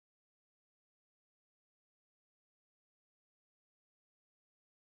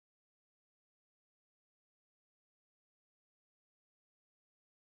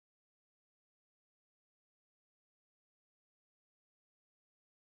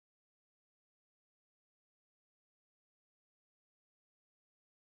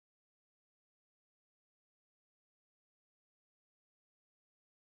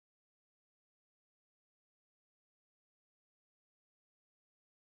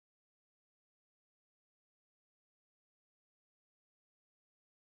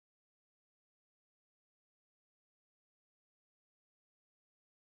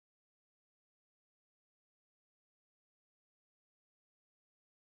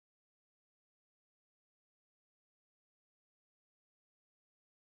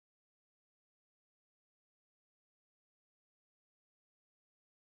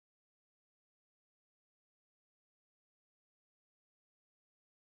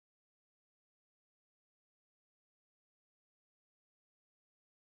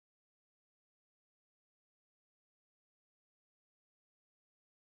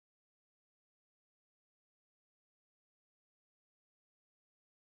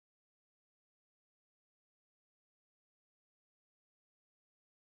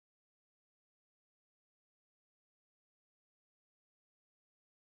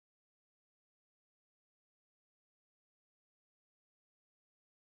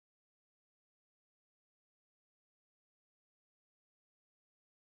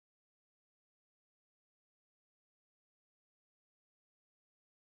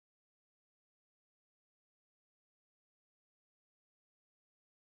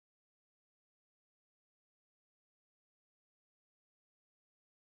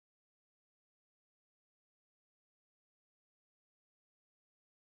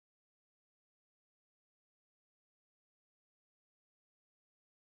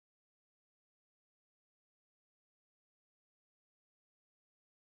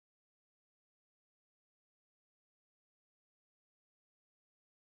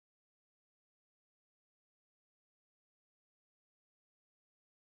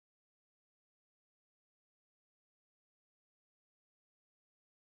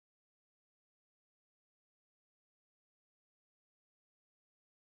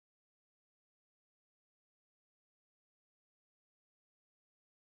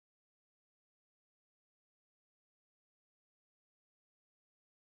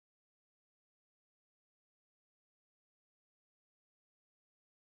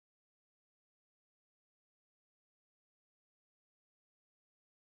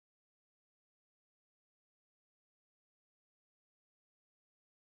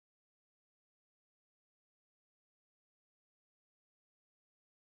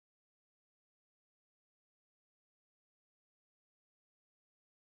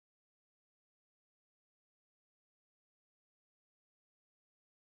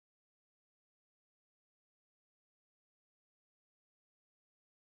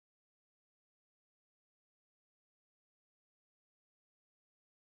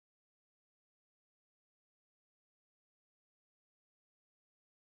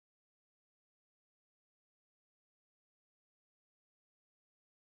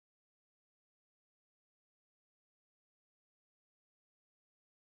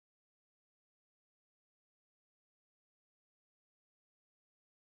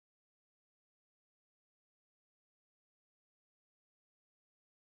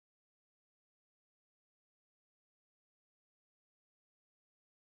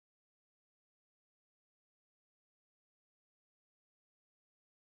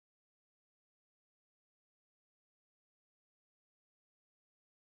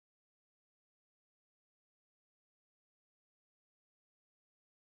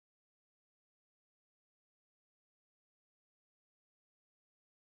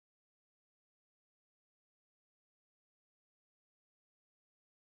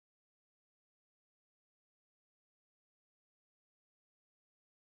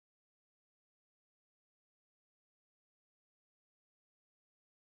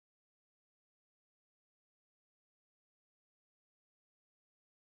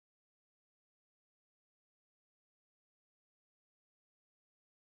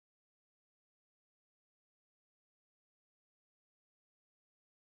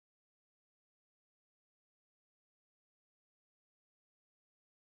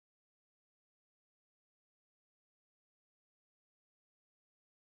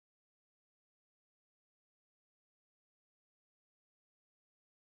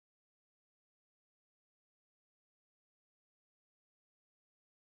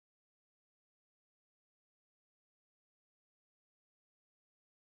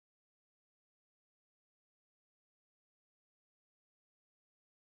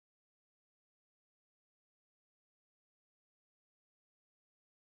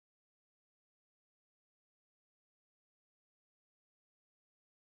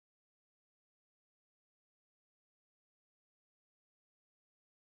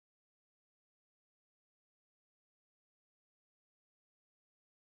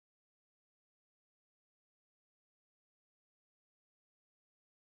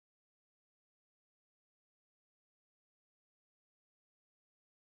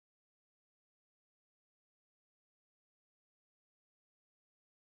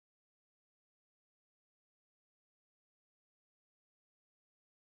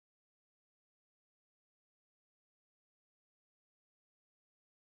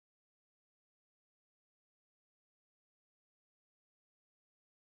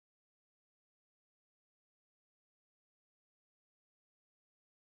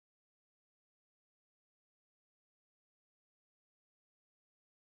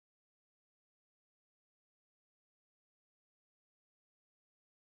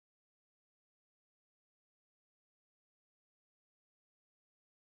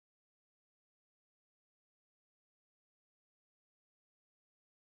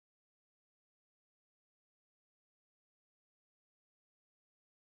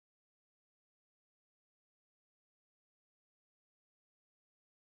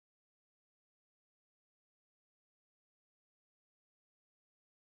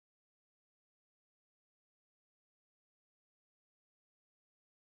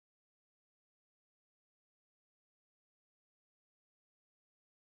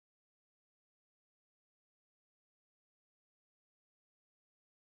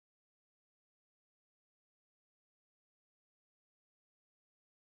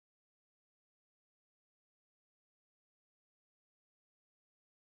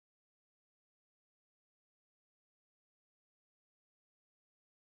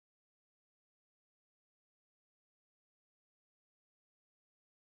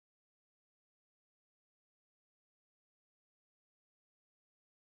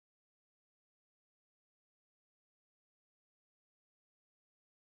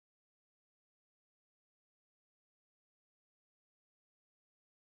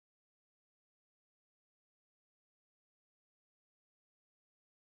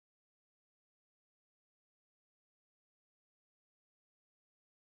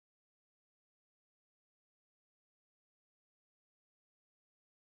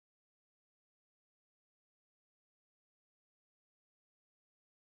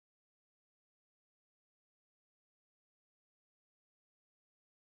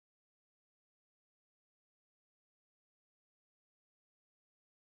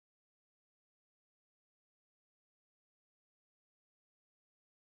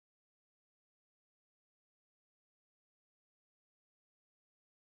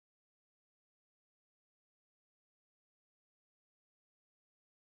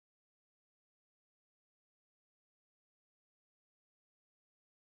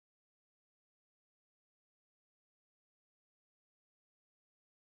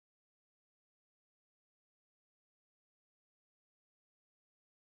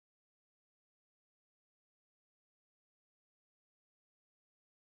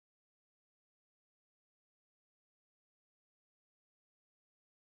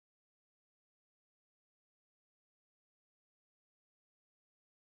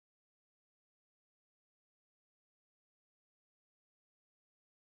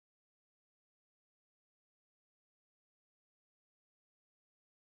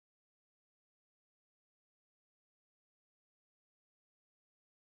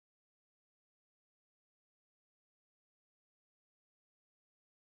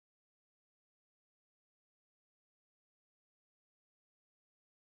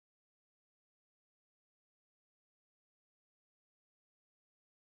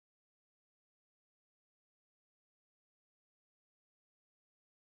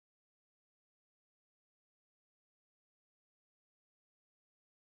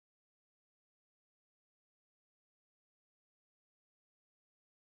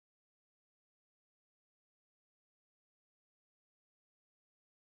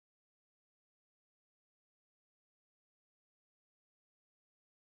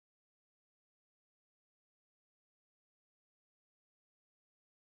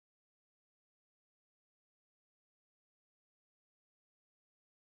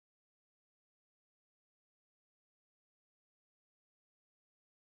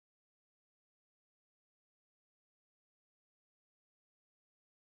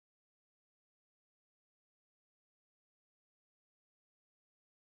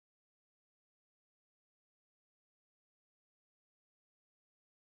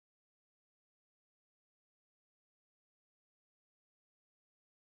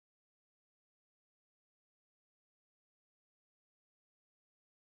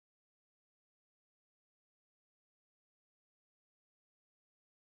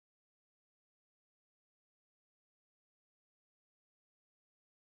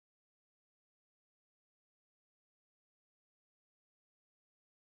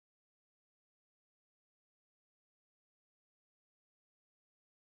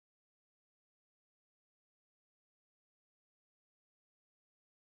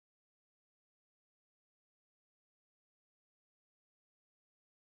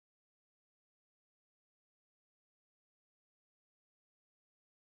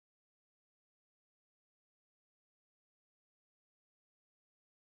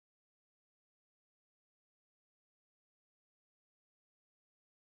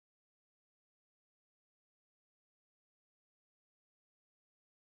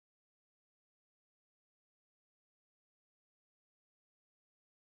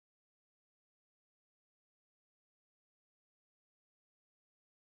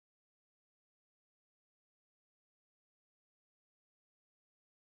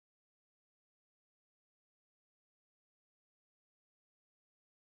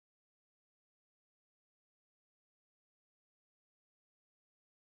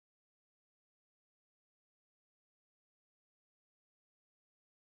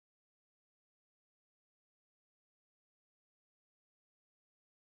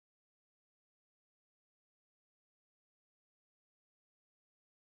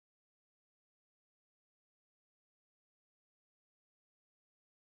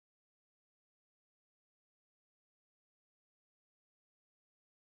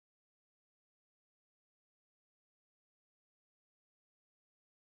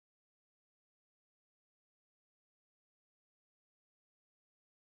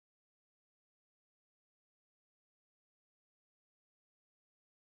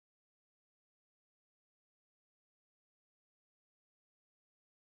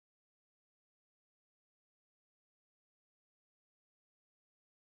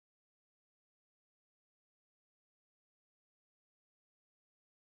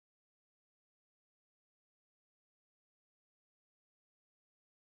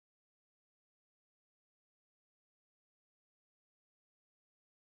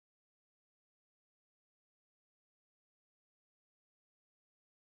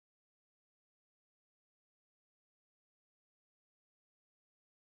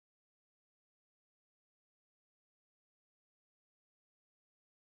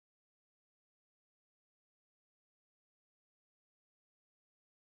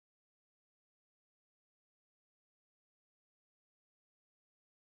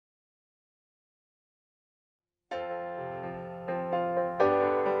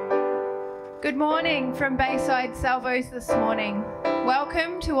Good morning from Bayside Salvos this morning.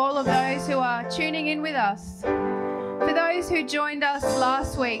 Welcome to all of those who are tuning in with us. For those who joined us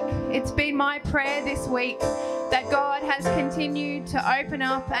last week, it's been my prayer this week that God has continued to open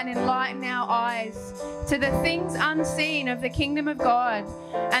up and enlighten our eyes to the things unseen of the kingdom of God,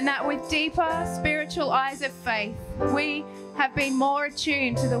 and that with deeper spiritual eyes of faith, we have been more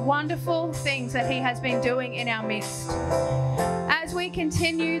attuned to the wonderful things that He has been doing in our midst. As we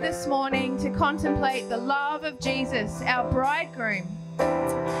continue this morning to contemplate the love of Jesus, our bridegroom,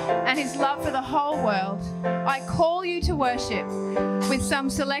 and His love for the whole world, I call you to worship with some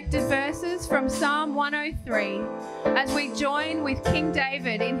selected verses from Psalm 103 as we join with King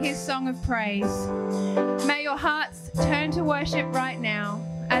David in his song of praise. May your hearts turn to worship right now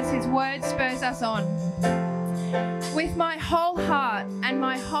as His word spurs us on. With my whole heart and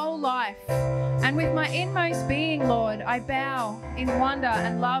my whole life, and with my inmost being, Lord, I bow in wonder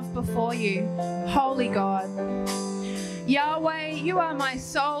and love before you, holy God. Yahweh, you are my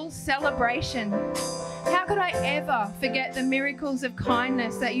soul's celebration. How could I ever forget the miracles of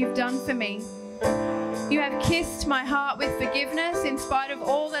kindness that you've done for me? You have kissed my heart with forgiveness in spite of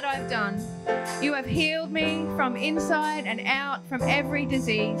all that I've done. You have healed me from inside and out from every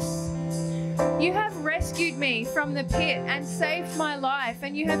disease. You have rescued me from the pit and saved my life,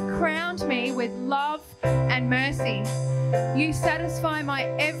 and you have crowned me with love and mercy. You satisfy my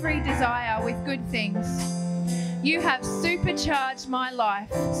every desire with good things. You have supercharged my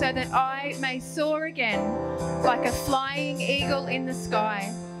life so that I may soar again like a flying eagle in the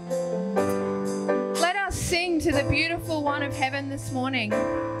sky. Let us sing to the beautiful one of heaven this morning.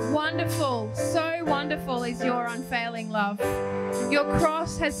 Wonderful, so wonderful is your unfailing love. Your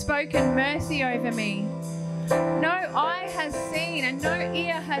cross has spoken mercy over me. No eye has seen and no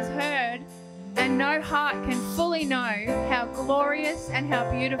ear has heard, and no heart can fully know how glorious and how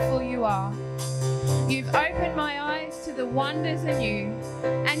beautiful you are. You've opened my eyes to the wonders anew,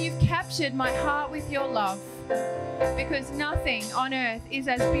 and you've captured my heart with your love, because nothing on earth is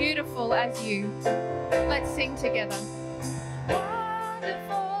as beautiful as you. Let's sing together.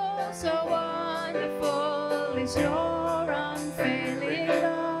 Wonderful, so wonderful is your unfailing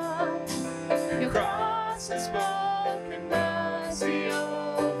love. Your cross has spoken mercy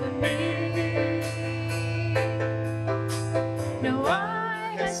over me. No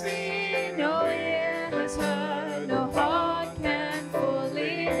eye has seen, no ear has heard, no heart can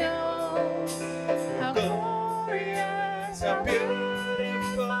fully know how glorious, how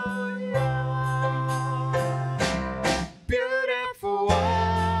beautiful you are. Beautiful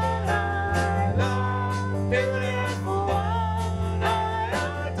one I love, beautiful one I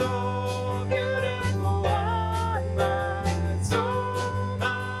adore, beautiful one my soul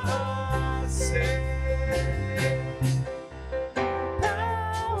must sing.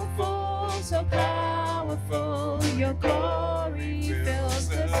 Powerful, so powerful, your glory fills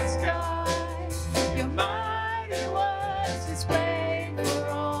the sky. Your mighty words displayed for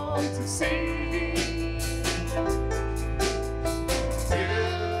all to see.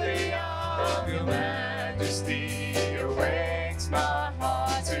 Beauty of your majesty awakes my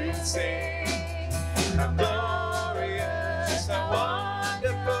heart to sing. How glorious, how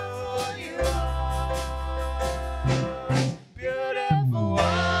wonderful you are. Beautiful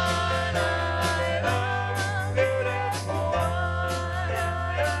one I love, beautiful one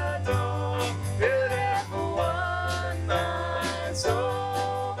I adore, beautiful one my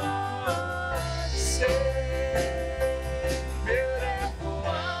soul must sing. Beautiful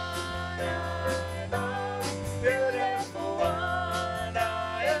one I love, beautiful one I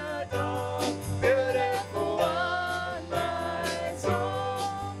adore, beautiful one my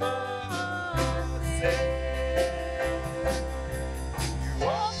soul must sing. You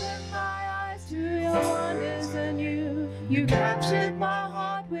opened my eyes to your wonders anew. You captured my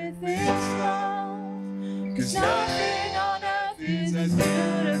heart with this love. 'Cause nothing on earth is as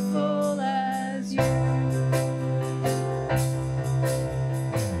beautiful as you.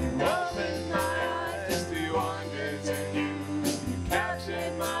 You opened my eyes to your wonders anew. You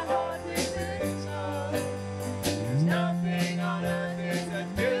captured my heart with this love. 'Cause nothing on earth is as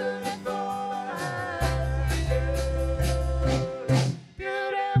beautiful as you.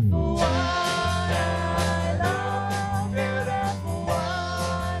 Beautiful one I love, beautiful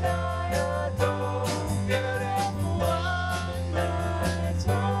one I adore, beautiful one my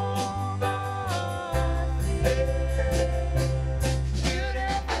soul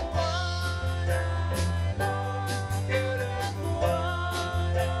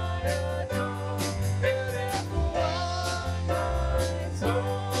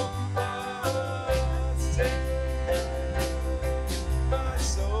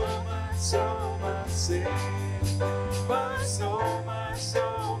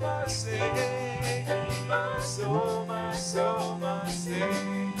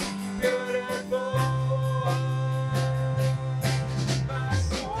sing, beautiful. My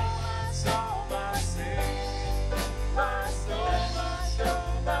soul, my soul, my sing. My soul, my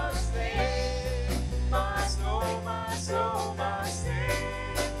soul, my sing. My soul, my soul, my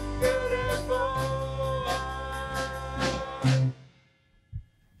sing, beautiful.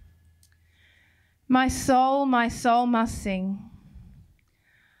 My soul must sing.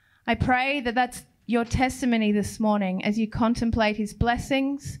 I pray that that's your testimony this morning as you contemplate his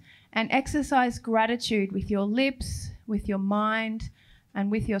blessings and exercise gratitude with your lips, with your mind, and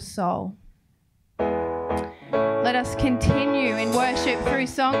with your soul. Let us continue in worship through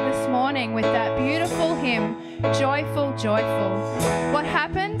song this morning with that beautiful hymn, Joyful, Joyful. What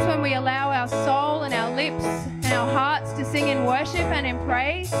happens when we allow our soul and our lips and our hearts to sing in worship and in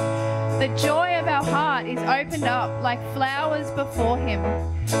praise? The joy of our heart is opened up like flowers before him,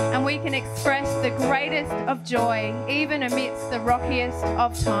 and we can express the greatest of joy even amidst the rockiest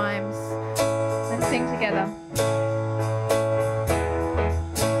of times. Let's sing together.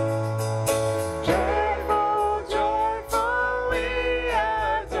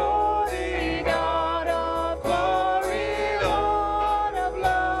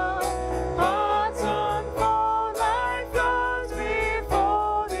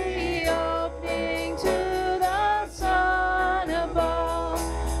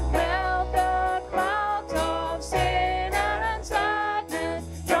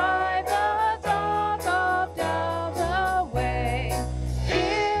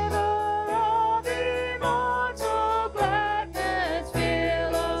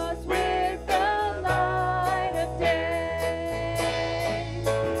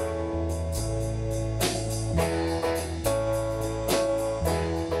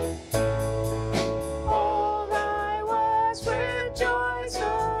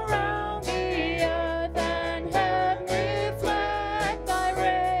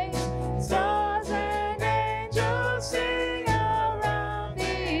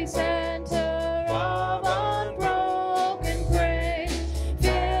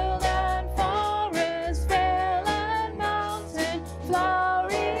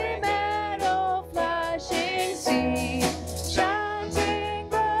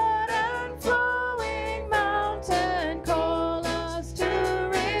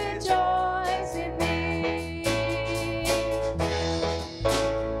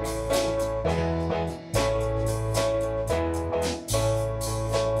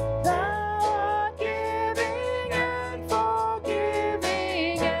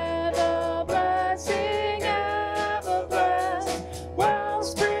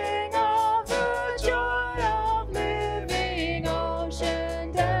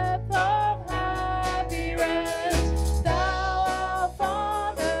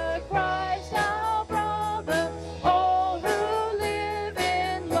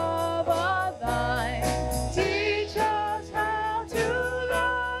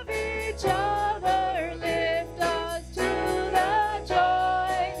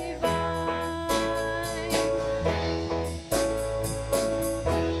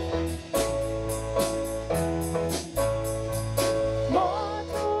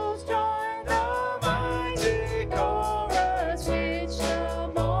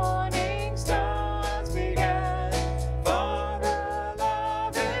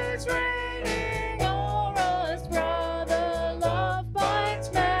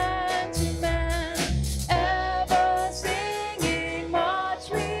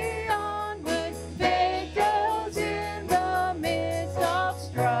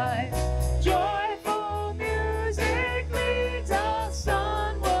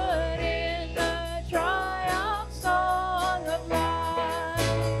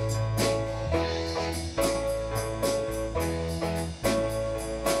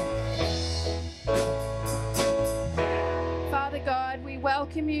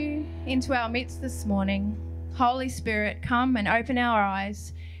 welcome you into our midst this morning. Holy Spirit, come and open our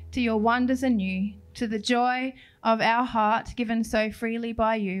eyes to your wonders anew, to the joy of our heart given so freely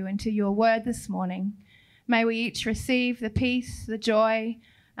by you, and to your word this morning. May we each receive the peace, the joy,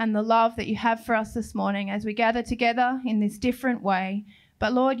 and the love that you have for us this morning as we gather together in this different way.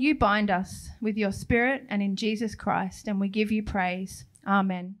 But Lord, you bind us with your Spirit and in Jesus Christ, and we give you praise.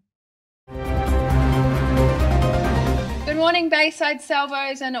 Amen. Good morning, Bayside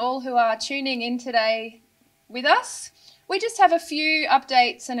Salvos and all who are tuning in today with us. We just have a few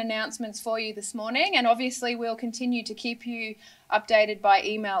updates and announcements for you this morning, and obviously we'll continue to keep you updated by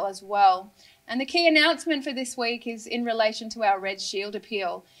email as well. And the key announcement for this week is in relation to our Red Shield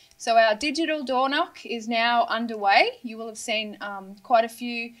appeal. So our digital door knock is now underway. You will have seen quite a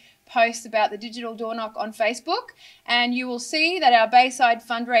few posts about the digital door knock on Facebook, and you will see that our Bayside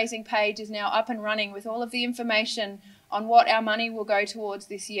fundraising page is now up and running with all of the information on what our money will go towards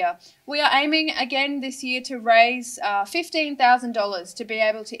this year. We are aiming again this year to raise $15,000 to be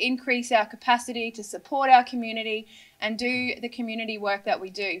able to increase our capacity to support our community and do the community work that we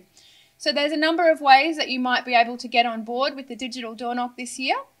do. So there's a number of ways that you might be able to get on board with the digital door knock this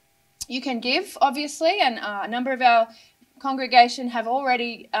year. You can give, obviously, and a number of our congregation have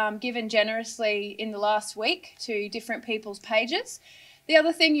already given generously in the last week to different people's pages. The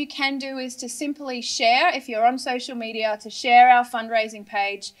other thing you can do is to simply share, if you're on social media, to share our fundraising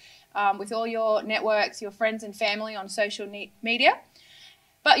page with all your networks, your friends and family on social media.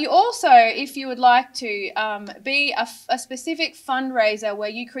 But you also, if you would like to be a specific fundraiser where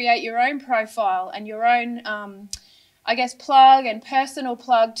you create your own profile and your own, I guess, plug and personal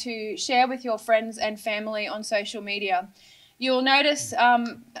plug to share with your friends and family on social media. You'll notice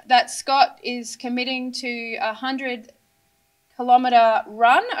that Scott is committing to a 100-kilometre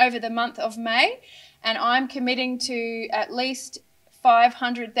run over the month of May, and I'm committing to at least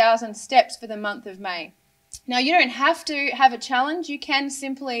 500,000 steps for the month of May. Now, you don't have to have a challenge. You can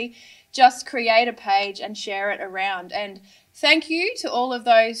simply just create a page and share it around. And thank you to all of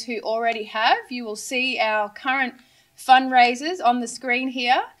those who already have. You will see our current fundraisers on the screen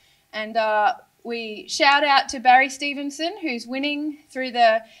here. And we shout out to Barry Stevenson, who's winning through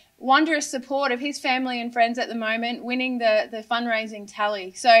the wondrous support of his family and friends at the moment, winning the fundraising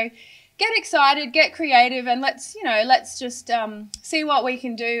tally. So get excited, get creative, and let's just see what we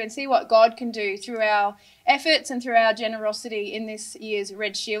can do and see what God can do through our efforts and through our generosity in this year's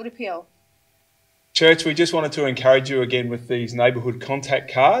Red Shield Appeal. Church, we just wanted to encourage you again with these neighbourhood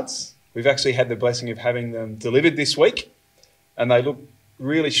contact cards. We've actually had the blessing of having them delivered this week, and they look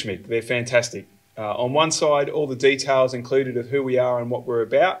really schmick. They're fantastic. On one side, all the details included of who we are and what we're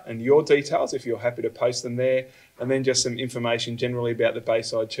about, and your details, if you're happy to post them there, and then just some information generally about the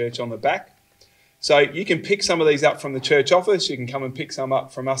Bayside Church on the back. So you can pick some of these up from the church office. You can come and pick some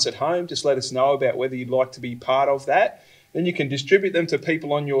up from us at home. Just let us know about whether you'd like to be part of that. Then you can distribute them to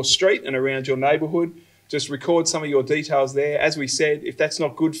people on your street and around your neighbourhood. Just record some of your details there. As we said, if that's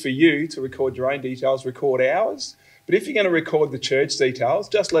not good for you to record your own details, record ours. But if you're going to record the church details,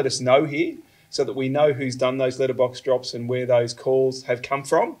 just let us know here so that we know who's done those letterbox drops and where those calls have come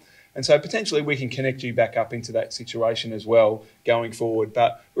from. And so potentially we can connect you back up into that situation as well going forward.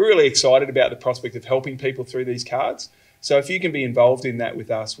 But we're really excited about the prospect of helping people through these cards. So if you can be involved in that with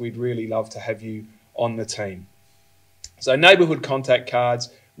us, we'd really love to have you on the team. So neighbourhood contact cards,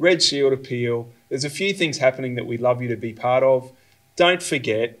 Red Shield Appeal. There's a few things happening that we'd love you to be part of. Don't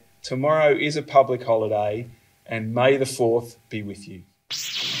forget, tomorrow is a public holiday, and May the 4th be with you.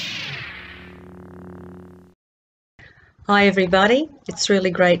 Hi everybody, it's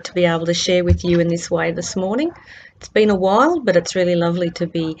really great to be able to share with you in this way this morning. It's been a while, but it's really lovely to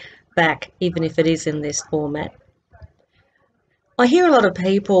be back, even if it is in this format. I hear a lot of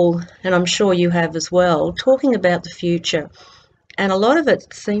people, and I'm sure you have as well, talking about the future, and a lot of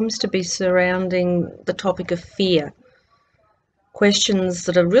it seems to be surrounding the topic of fear. Questions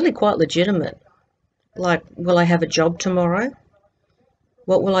that are really quite legitimate, like, will I have a job tomorrow?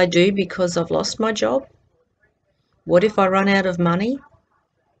 What will I do because I've lost my job? What if I run out of money?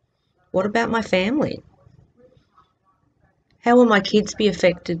 What about my family? How will my kids be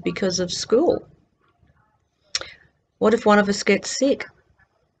affected because of school? What if one of us gets sick?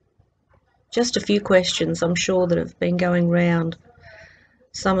 Just a few questions, I'm sure, that have been going round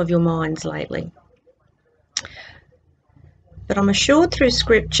some of your minds lately. But I'm assured through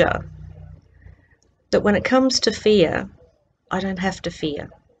Scripture that when it comes to fear, I don't have to fear.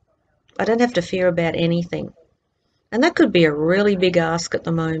 I don't have to fear about anything. And that could be a really big ask at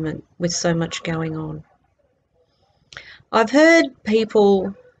the moment with so much going on. I've heard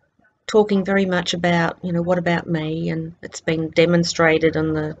people talking very much about, what about me? And it's been demonstrated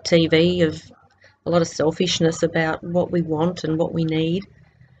on the TV of a lot of selfishness about what we want and what we need.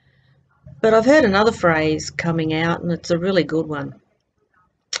 But I've heard another phrase coming out, and it's a really good one.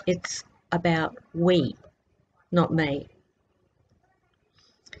 It's about we, not me.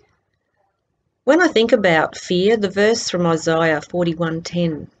 When I think about fear, the verse from Isaiah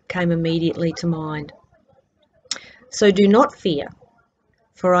 41:10 came immediately to mind. So do not fear,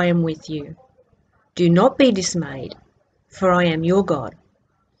 for I am with you. Do not be dismayed, for I am your God.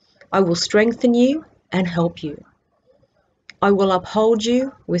 I will strengthen you and help you. I will uphold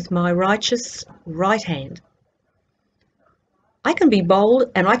you with my righteous right hand. I can be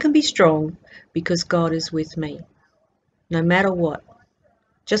bold and I can be strong because God is with me, no matter what.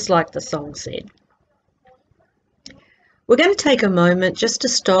 Just like the song said. We're going to take a moment just to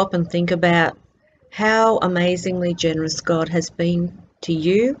stop and think about how amazingly generous God has been to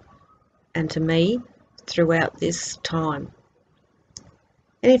you and to me throughout this time.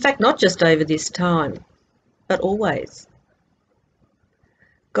 And in fact, not just over this time, but always.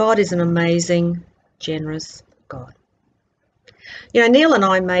 God is an amazing, generous God. You know, Neil and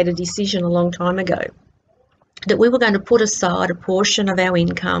I made a decision a long time ago that we were going to put aside a portion of our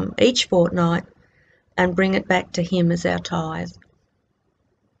income each fortnight and bring it back to him as our tithe.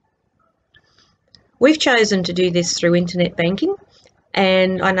 We've chosen to do this through internet banking,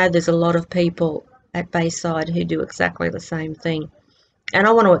 and I know there's a lot of people at Bayside who do exactly the same thing. And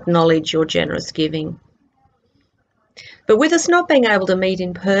I want to acknowledge your generous giving. But with us not being able to meet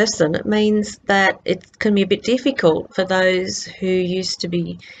in person, it means that it can be a bit difficult for those who used to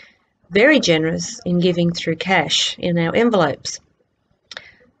be very generous in giving through cash in our envelopes.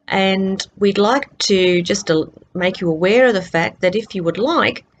 And we'd like to just make you aware of the fact that if you would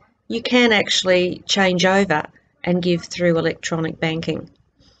like, you can actually change over and give through electronic banking.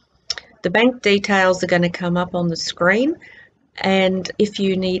 The bank details are going to come up on the screen, and if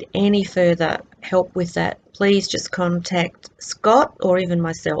you need any further help with that, please just contact Scott or even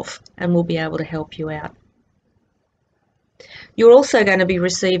myself and we'll be able to help you out. You're also going to be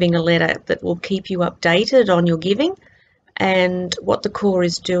receiving a letter that will keep you updated on your giving and what the Corps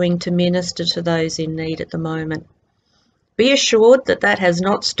is doing to minister to those in need at the moment. Be assured that that has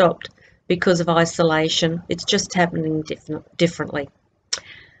not stopped because of isolation. It's just happening differently.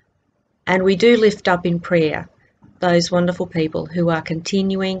 And we do lift up in prayer those wonderful people who are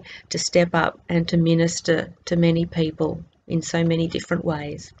continuing to step up and to minister to many people in so many different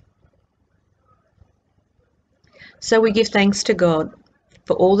ways. So we give thanks to God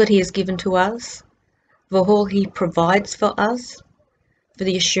for all that he has given to us, for all he provides for us, for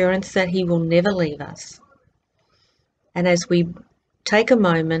the assurance that he will never leave us. And as we take a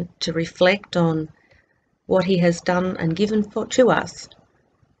moment to reflect on what he has done and given to us,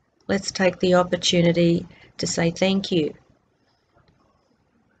 let's take the opportunity to say thank you.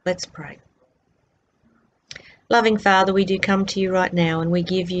 Let's pray. Loving Father, we do come to you right now and we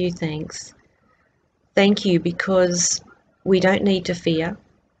give you thanks. Thank you because we don't need to fear,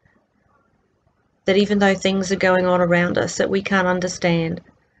 that even though things are going on around us that we can't understand,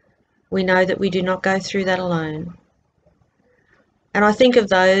 we know that we do not go through that alone. And I think of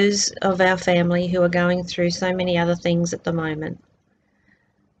those of our family who are going through so many other things at the moment.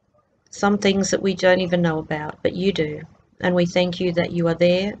 Some things that we don't even know about, but you do. And we thank you that you are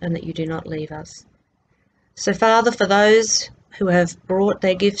there and that you do not leave us. So Father, for those who have brought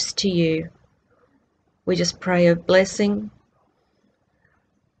their gifts to you, we just pray a blessing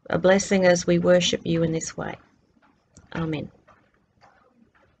as we worship you in this way. Amen.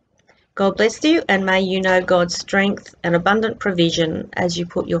 God bless you, and may you know God's strength and abundant provision as you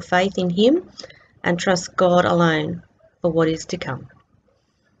put your faith in him and trust God alone for what is to come.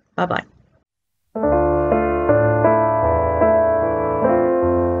 Bye-bye.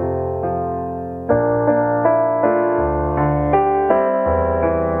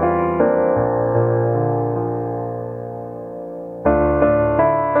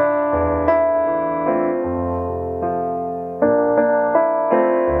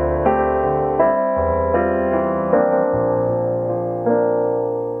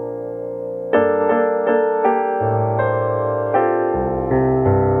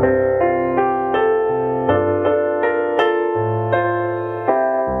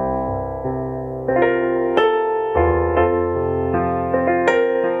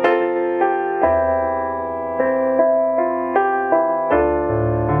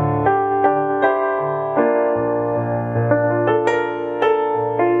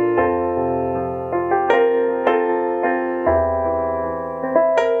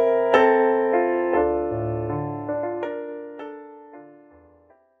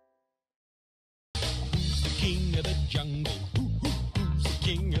 King of the jungle? Who's the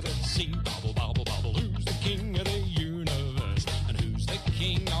king of the sea? Bobble, bobble, bobble. Who's the king of the universe? And who's the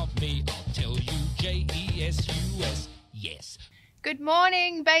king of me? I'll tell you, J-E-S-U-S. Yes. Good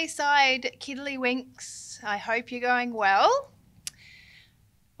morning, Bayside Kiddlywinks. I hope you're going well.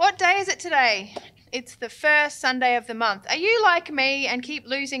 What day is it today? It's the first Sunday of the month. Are you like me and keep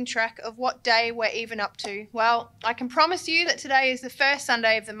losing track of what day we're even up to? Well, I can promise you that today is the first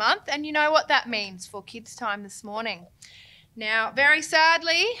Sunday of the month, and you know what that means for kids' time this morning. Now, very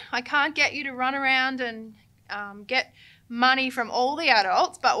sadly, I can't get you to run around and get money from all the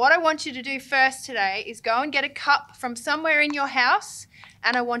adults, but what I want you to do first today is go and get a cup from somewhere in your house,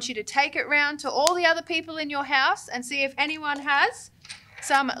 and I want you to take it round to all the other people in your house and see if anyone has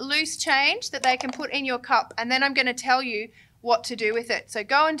some loose change that they can put in your cup, and then I'm going to tell you what to do with it. So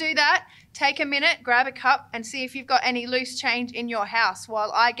go and do that. Take a minute, grab a cup, and see if you've got any loose change in your house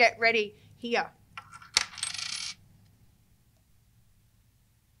while I get ready here.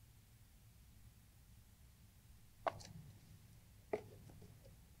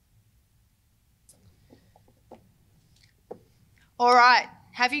 All right,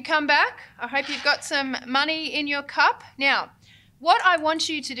 have you come back? I hope you've got some money in your cup. Now, what I want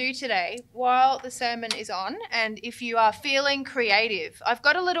you to do today while the sermon is on, and if you are feeling creative, I've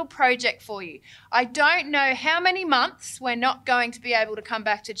got a little project for you. I don't know how many months we're not going to be able to come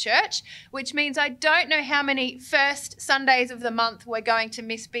back to church, which means I don't know how many first Sundays of the month we're going to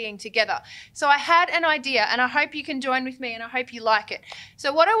miss being together. So I had an idea, and I hope you can join with me, and I hope you like it.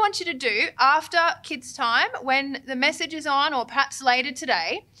 So what I want you to do after kids' time, when the message is on, or perhaps later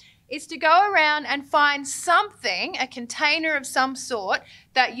today, is to go around and find something, a container of some sort,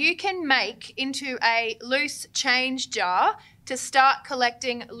 that you can make into a loose change jar to start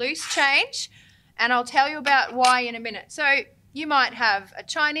collecting loose change. And I'll tell you about why in a minute. So you might have a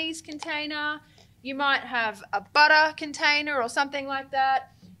Chinese container, you might have a butter container or something like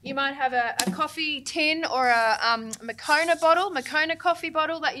that. You might have a coffee tin or a Moccona coffee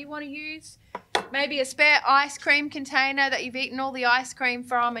bottle that you want to use. Maybe a spare ice cream container that you've eaten all the ice cream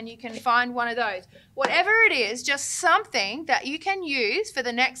from, and you can find one of those. Whatever it is, just something that you can use for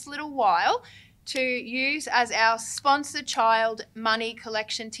the next little while to use as our sponsor child money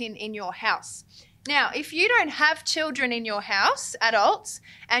collection tin in your house. Now, if you don't have children in your house, adults,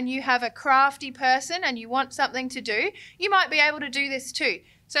 and you have a crafty person and you want something to do, you might be able to do this too.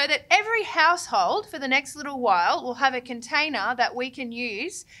 So that every household for the next little while will have a container that we can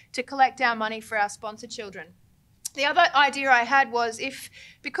use to collect our money for our sponsor children. The other idea I had was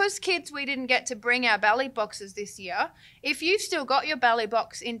because kids, we didn't get to bring our belly boxes this year, if you've still got your belly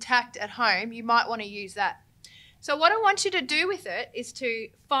box intact at home, you might want to use that. So what I want you to do with it is to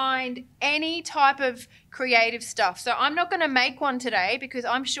find any type of creative stuff. So I'm not going to make one today because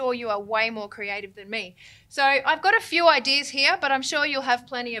I'm sure you are way more creative than me. So I've got a few ideas here, but I'm sure you'll have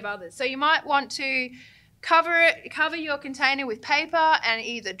plenty of others. So you might want to cover your container with paper and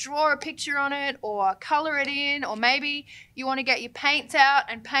either draw a picture on it or color it in, or maybe you want to get your paints out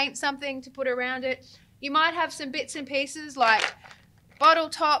and paint something to put around it. You might have some bits and pieces like bottle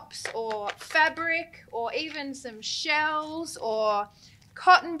tops or fabric or even some shells or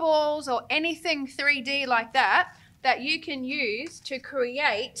cotton balls or anything 3D like that you can use to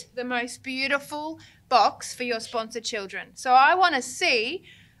create the most beautiful box for your sponsor children. So I want to see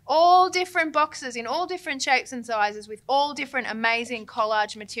all different boxes in all different shapes and sizes with all different amazing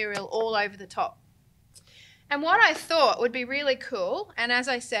collage material all over the top. And what I thought would be really cool, and as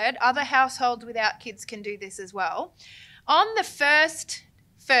I said, other households without kids can do this as well, on the first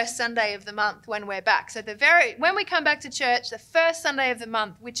Sunday of the month when we're back. So when we come back to church, the first Sunday of the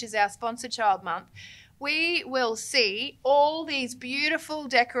month, which is our sponsor child month, we will see all these beautiful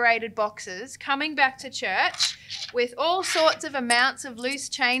decorated boxes coming back to church with all sorts of amounts of loose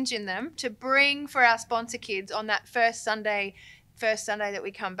change in them to bring for our sponsor kids on that first Sunday that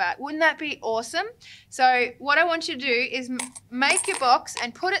we come back. Wouldn't that be awesome? So what I want you to do is make your box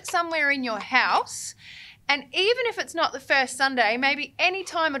and put it somewhere in your house. And even if it's not the first Sunday, maybe any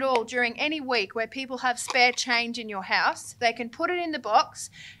time at all during any week where people have spare change in your house, they can put it in the box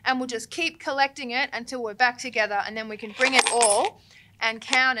and we'll just keep collecting it until we're back together, and then we can bring it all and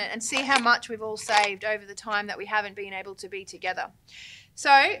count it and see how much we've all saved over the time that we haven't been able to be together.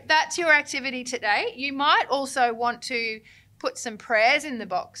 So that's your activity today. You might also want to put some prayers in the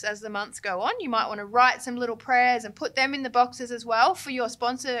box as the months go on. You might want to write some little prayers and put them in the boxes as well for your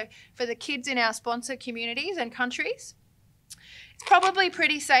sponsor, for the kids in our sponsor communities and countries. It's probably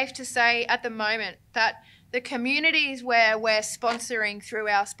pretty safe to say at the moment that the communities where we're sponsoring through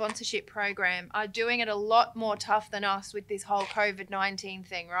our sponsorship program are doing it a lot more tough than us with this whole COVID-19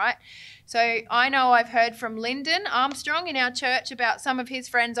 thing, right? So I know I've heard from Lyndon Armstrong in our church about some of his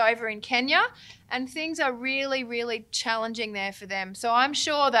friends over in Kenya, and things are really, really challenging there for them. So I'm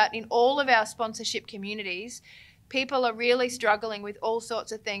sure that in all of our sponsorship communities, people are really struggling with all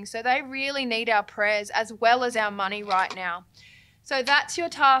sorts of things. So they really need our prayers as well as our money right now. So that's your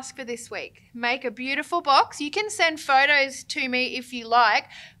task for this week. Make a beautiful box. You can send photos to me if you like,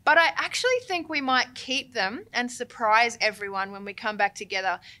 but I actually think we might keep them and surprise everyone when we come back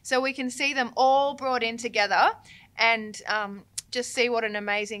together so we can see them all brought in together and just see what an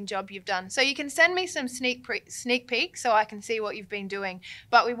amazing job you've done. So you can send me some sneak peeks so I can see what you've been doing,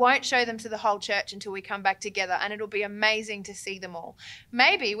 but we won't show them to the whole church until we come back together, and it'll be amazing to see them all.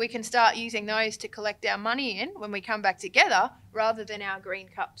 Maybe we can start using those to collect our money in when we come back together rather than our green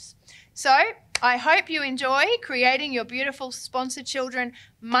cups. So I hope you enjoy creating your beautiful Sponsor Children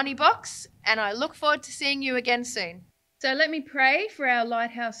money box, and I look forward to seeing you again soon. So let me pray for our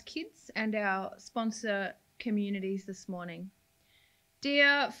Lighthouse kids and our sponsor communities this morning.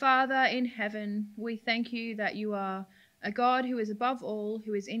 Dear Father in heaven, we thank you that you are a God who is above all,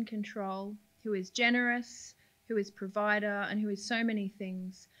 who is in control, who is generous, who is provider, and who is so many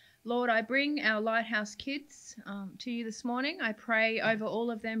things. Lord, I bring our Lighthouse kids to you this morning. I pray over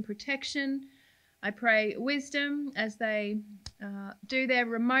all of them protection. I pray wisdom as they do their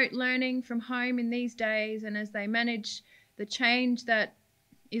remote learning from home in these days, and as they manage the change that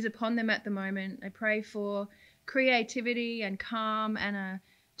is upon them at the moment. I pray for creativity and calm and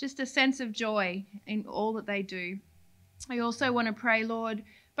just a sense of joy in all that they do. I also want to pray, Lord,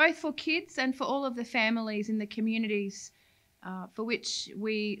 both for kids and for all of the families in the communities for which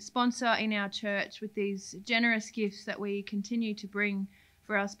we sponsor in our church with these generous gifts that we continue to bring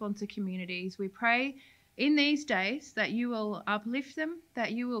for our sponsor communities. We pray in these days that you will uplift them,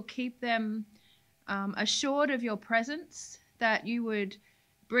 that you will keep them assured of your presence, that you would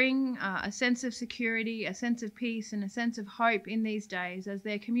bring a sense of security, a sense of peace, and a sense of hope in these days as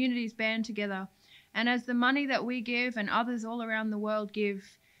their communities band together, and as the money that we give and others all around the world give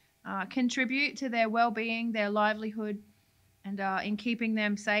contribute to their well-being, their livelihood, and in keeping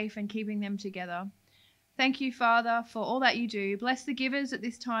them safe and keeping them together. Thank you, Father, for all that you do. Bless the givers at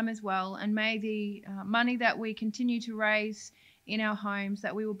this time as well, and may the money that we continue to raise in our homes,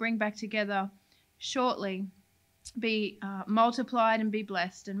 that we will bring back together shortly, be multiplied and be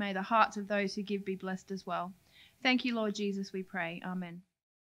blessed, and may the hearts of those who give be blessed as well. Thank you, Lord Jesus, we pray. Amen.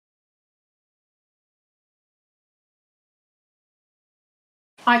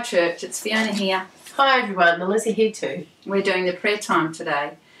 Hi church, it's Fiona here. Hi everyone, Melissa here too. We're doing the prayer time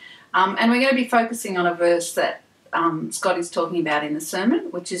today, and we're going to be focusing on a verse that Scott is talking about in the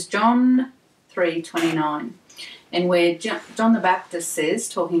sermon, which is John 3:29, and where John the Baptist says,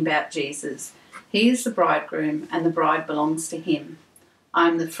 talking about Jesus, "He is the bridegroom and the bride belongs to him. I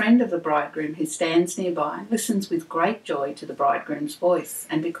am the friend of the bridegroom who stands nearby and listens with great joy to the bridegroom's voice,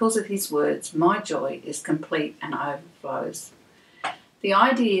 and because of his words my joy is complete and overflows." The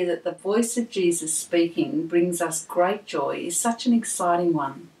idea that the voice of Jesus speaking brings us great joy is such an exciting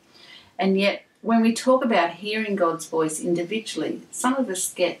one. And yet, when we talk about hearing God's voice individually, some of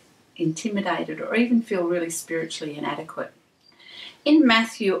us get intimidated or even feel really spiritually inadequate. In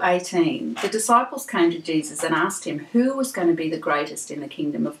Matthew 18, the disciples came to Jesus and asked him who was going to be the greatest in the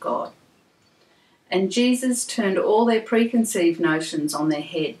kingdom of God. And Jesus turned all their preconceived notions on their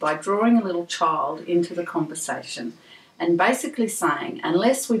head by drawing a little child into the conversation and basically saying,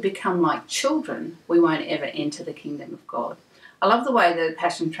 unless we become like children, we won't ever enter the kingdom of God. I love the way the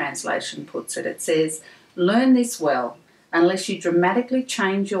Passion Translation puts it. It says, "Learn this well. Unless you dramatically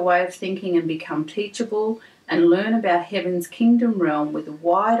change your way of thinking and become teachable and learn about heaven's kingdom realm with the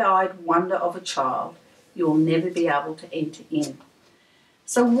wide-eyed wonder of a child, you will never be able to enter in."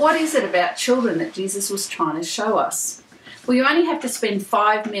 So what is it about children that Jesus was trying to show us? Well, you only have to spend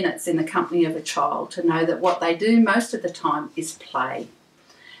 5 minutes in the company of a child to know that what they do most of the time is play.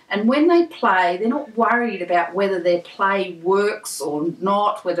 And when they play, they're not worried about whether their play works or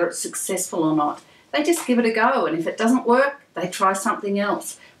not, whether it's successful or not. They just give it a go, and if it doesn't work, they try something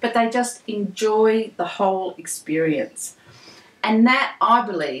else. But they just enjoy the whole experience. And that, I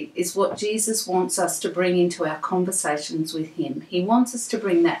believe, is what Jesus wants us to bring into our conversations with him. He wants us to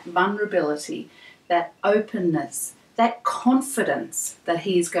bring that vulnerability, that openness, that confidence that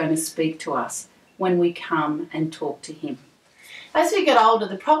he is going to speak to us when we come and talk to him. As we get older,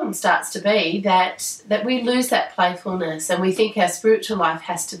 the problem starts to be that we lose that playfulness and we think our spiritual life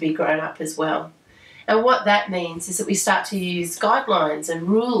has to be grown up as well. And what that means is that we start to use guidelines and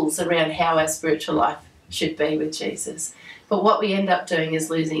rules around how our spiritual life should be with Jesus. But what we end up doing is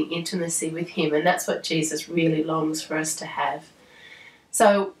losing intimacy with him, and that's what Jesus really longs for us to have.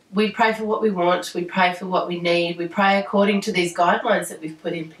 So we pray for what we want, we pray for what we need, we pray according to these guidelines that we've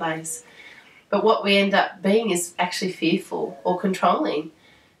put in place. But what we end up being is actually fearful or controlling.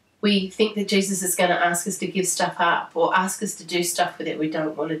 We think that Jesus is going to ask us to give stuff up or ask us to do stuff that we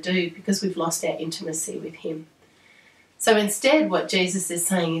don't want to do because we've lost our intimacy with him. So instead, what Jesus is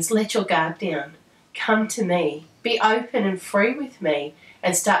saying is, let your guard down, come to me, be open and free with me,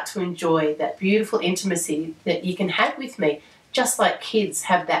 and start to enjoy that beautiful intimacy that you can have with me, just like kids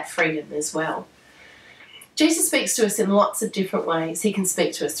have that freedom as well. Jesus speaks to us in lots of different ways. He can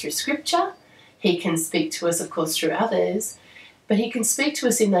speak to us through Scripture. He can speak to us, of course, through others. But he can speak to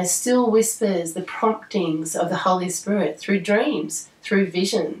us in those still whispers, the promptings of the Holy Spirit, through dreams, through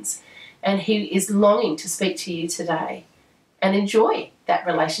visions. And he is longing to speak to you today and enjoy that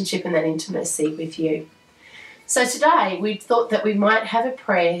relationship and that intimacy with you. So today we thought that we might have a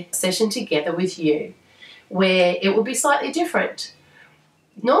prayer session together with you where it will be slightly different.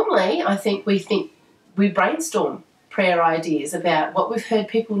 Normally, I think we brainstorm prayer ideas about what we've heard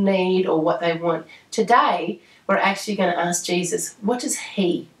people need or what they want. Today, we're actually going to ask Jesus, what does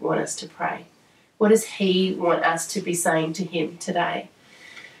he want us to pray? What does he want us to be saying to him today?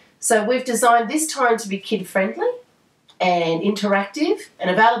 So we've designed this time to be kid-friendly and interactive and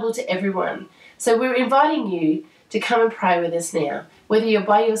available to everyone. So we're inviting you to come and pray with us now, whether you're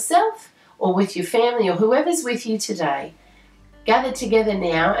by yourself or with your family or whoever's with you today. Gather together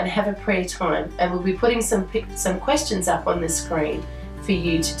now and have a prayer time, and we'll be putting some questions up on the screen for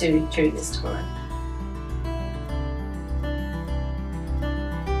you to do during this time.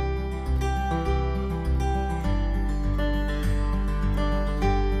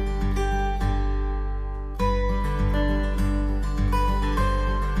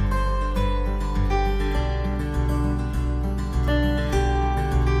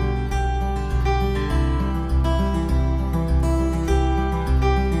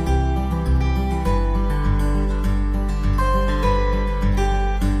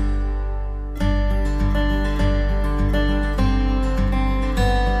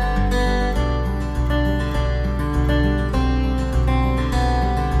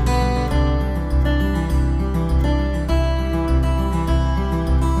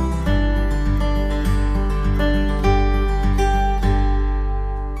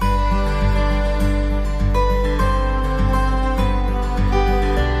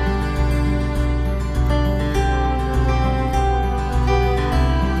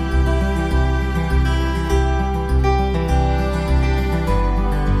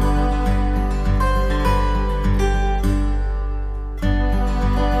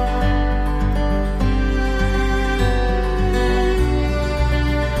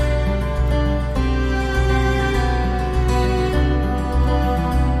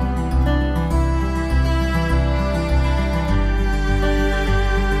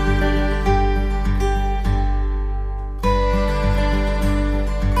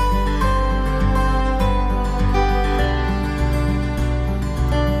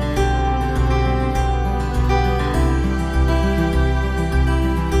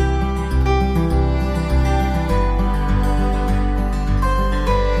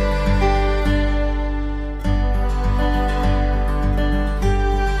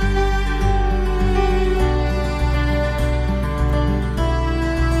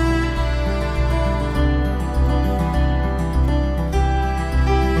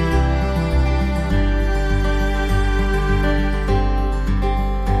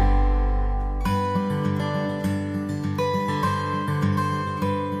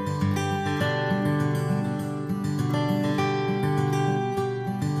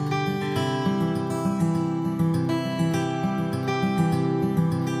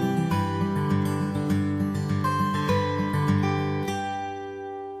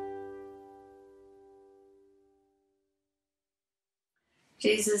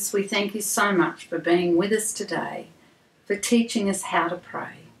 Jesus, we thank you so much for being with us today, for teaching us how to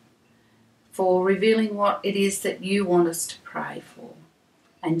pray, for revealing what it is that you want us to pray for,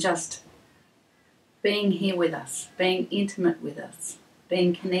 and just being here with us, being intimate with us,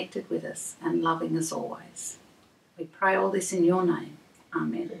 being connected with us, and loving us always. We pray all this in your name.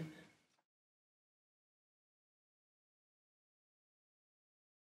 Amen.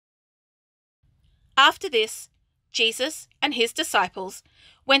 After this, Jesus and his disciples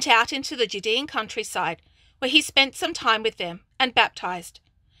went out into the Judean countryside, where he spent some time with them and baptized.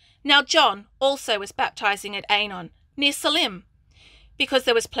 Now John also was baptizing at Aenon, near Salim, because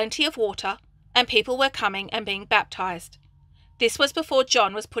there was plenty of water, and people were coming and being baptized. This was before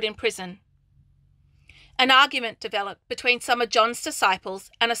John was put in prison. An argument developed between some of John's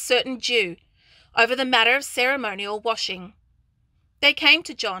disciples and a certain Jew over the matter of ceremonial washing. They came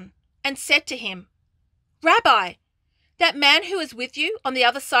to John and said to him, "Rabbi, that man who is with you on the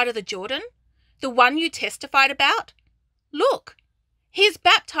other side of the Jordan, the one you testified about, look, he is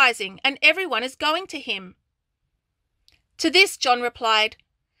baptizing and everyone is going to him." To this John replied,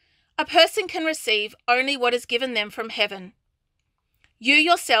 "A person can receive only what is given them from heaven. You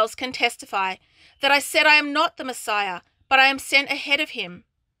yourselves can testify that I said I am not the Messiah, but I am sent ahead of him.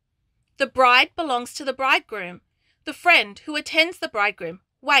 The bride belongs to the bridegroom. The friend who attends the bridegroom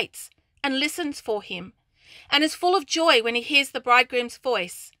waits and listens for him, and is full of joy when he hears the bridegroom's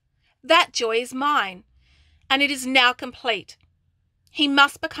voice. That joy is mine, and it is now complete. He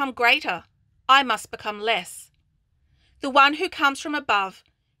must become greater, I must become less. The one who comes from above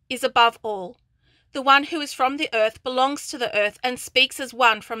is above all. The one who is from the earth belongs to the earth and speaks as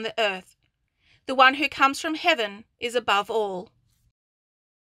one from the earth. The one who comes from heaven is above all.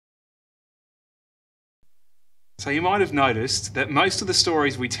 So you might have noticed that most of the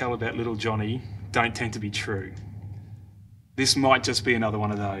stories we tell about little Johnny don't tend to be true. This might just be another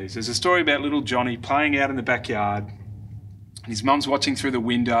one of those. There's a story about little Johnny playing out in the backyard, and his mum's watching through the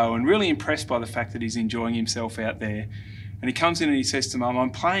window and really impressed by the fact that he's enjoying himself out there. And he comes in and he says to Mum,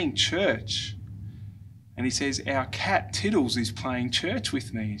 "I'm playing church." And he says, "Our cat Tiddles is playing church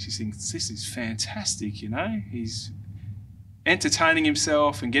with me." And she thinks, "This is fantastic, you know. He's entertaining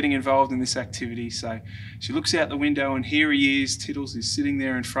himself and getting involved in this activity." So she looks out the window and here he is. Tiddles is sitting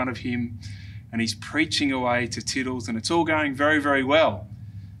there in front of him and he's preaching away to Tiddles, and it's all going very, very well.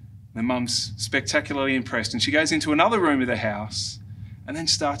 The mum's spectacularly impressed, and she goes into another room of the house and then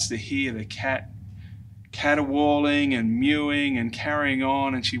starts to hear the cat caterwauling and mewing and carrying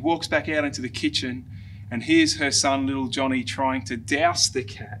on, and she walks back out into the kitchen and hears her son, little Johnny, trying to douse the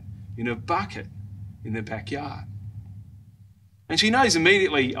cat in a bucket in the backyard. And she knows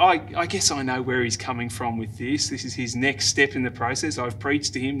immediately, I guess I know where he's coming from with this. This is his next step in the process. I've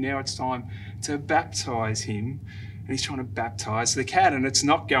preached to him, now it's time to baptise him. And he's trying to baptise the cat, and it's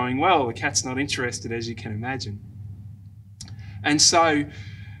not going well. The cat's not interested, as you can imagine. And so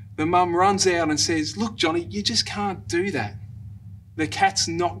the mum runs out and says, "Look, Johnny, you just can't do that. The cat's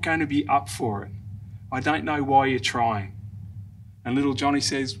not going to be up for it. I don't know why you're trying." And little Johnny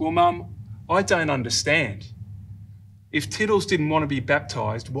says, "Well, Mum, I don't understand. If Tiddles didn't want to be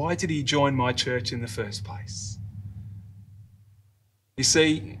baptised, why did he join my church in the first place?" You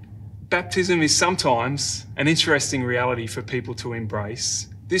see, baptism is sometimes an interesting reality for people to embrace.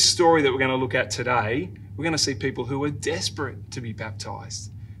 This story that we're going to look at today, we're going to see people who are desperate to be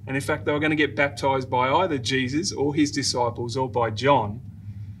baptised. And in fact, they were going to get baptised by either Jesus or his disciples or by John.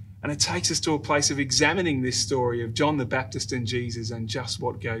 And it takes us to a place of examining this story of John the Baptist and Jesus and just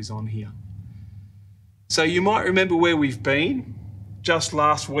what goes on here. So you might remember where we've been. Just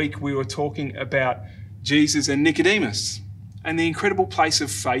last week we were talking about Jesus and Nicodemus and the incredible place of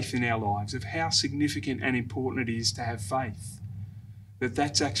faith in our lives, of how significant and important it is to have faith.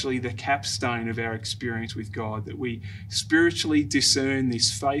 That's actually the capstone of our experience with God, that we spiritually discern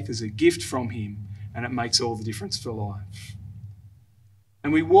this faith as a gift from him, and it makes all the difference for life.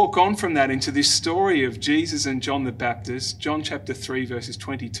 And we walk on from that into this story of Jesus and John the Baptist, John chapter 3 verses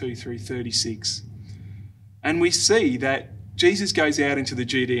 22 through 36. And we see that Jesus goes out into the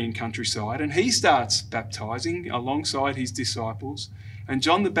Judean countryside and he starts baptising alongside his disciples, and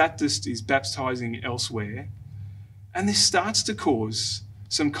John the Baptist is baptising elsewhere. And this starts to cause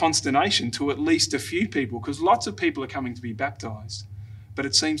some consternation to at least a few people, because lots of people are coming to be baptised, but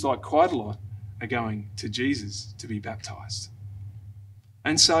it seems like quite a lot are going to Jesus to be baptised.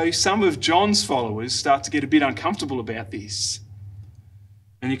 And so some of John's followers start to get a bit uncomfortable about this.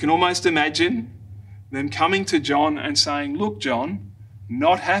 And you can almost imagine them coming to John and saying, "Look, John,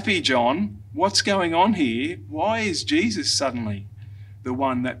 not happy, John. What's going on here? Why is Jesus suddenly the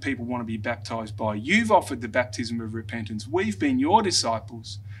one that people want to be baptised by? You've offered the baptism of repentance. We've been your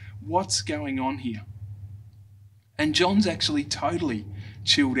disciples. What's going on here?" And John's actually totally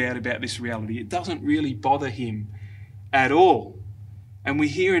chilled out about this reality. It doesn't really bother him at all. And we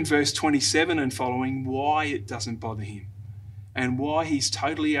hear in verse 27 and following why it doesn't bother him and why he's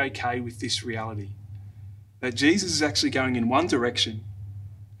totally okay with this reality. That Jesus is actually going in one direction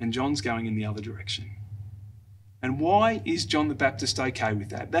and John's going in the other direction. And why is John the Baptist okay with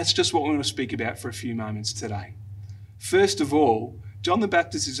that? That's just what we want to speak about for a few moments today. First of all, John the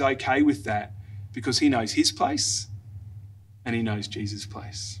Baptist is okay with that because he knows his place and he knows Jesus'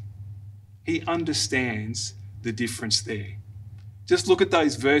 place. He understands the difference there. Just look at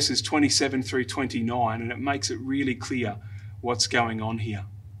those verses 27 through 29 and it makes it really clear what's going on here.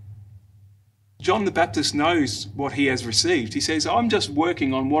 John the Baptist knows what he has received. He says, "I'm just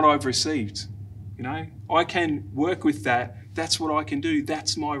working on what I've received. You know, I can work with that. That's what I can do.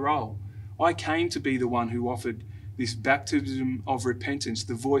 That's my role. I came to be the one who offered this baptism of repentance,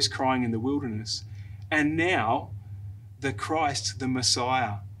 the voice crying in the wilderness. And now the Christ, the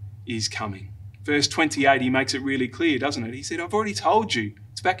Messiah, is coming." Verse 28, he makes it really clear, doesn't it? He said, "I've already told you."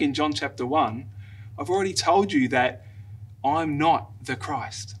 It's back in John chapter 1. "I've already told you that I'm not the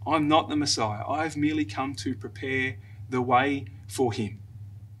Christ. I'm not the Messiah. I've merely come to prepare the way for him."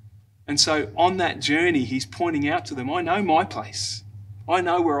 And so on that journey, he's pointing out to them, I know my place. I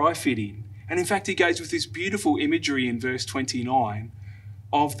know where I fit in. And in fact, he goes with this beautiful imagery in verse 29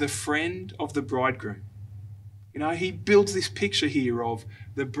 of the friend of the bridegroom. You know, he builds this picture here of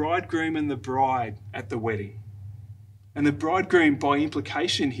the bridegroom and the bride at the wedding. And the bridegroom, by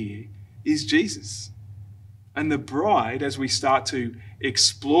implication here, is Jesus. And the bride, as we start to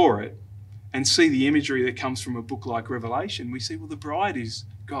explore it and see the imagery that comes from a book like Revelation, we see, well, the bride is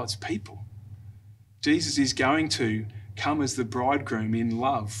God's people. Jesus is going to come as the bridegroom in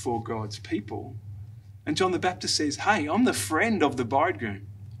love for God's people. And John the Baptist says, hey, I'm the friend of the bridegroom.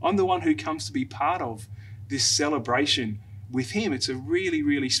 I'm the one who comes to be part of this celebration with him. It's a really,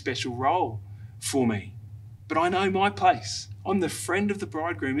 really special role for me. But I know my place. I'm the friend of the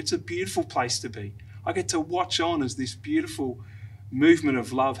bridegroom. It's a beautiful place to be. I get to watch on as this beautiful movement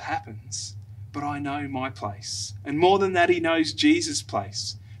of love happens. But I know my place. And more than that, he knows Jesus'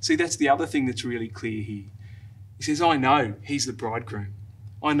 place. See, that's the other thing that's really clear here. He says, I know he's the bridegroom.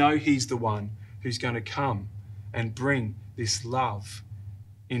 I know he's the one who's going to come and bring this love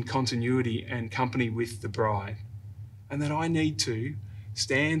in continuity and company with the bride. And that I need to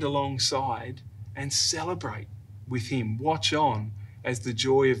stand alongside and celebrate with him, watch on as the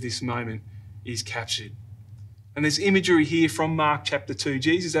joy of this moment is captured. And there's imagery here from Mark chapter 2.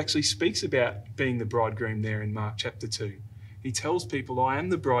 Jesus actually speaks about being the bridegroom there in Mark chapter 2. He tells people, I am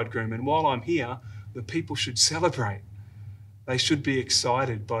the bridegroom, and while I'm here, the people should celebrate. They should be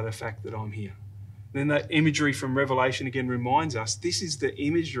excited by the fact that I'm here. Then that imagery from Revelation again reminds us this is the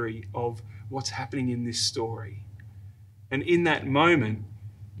imagery of what's happening in this story. And in that moment,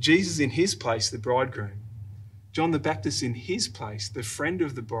 Jesus in his place, the bridegroom, John the Baptist in his place, the friend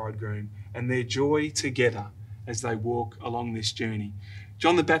of the bridegroom, and their joy together as they walk along this journey.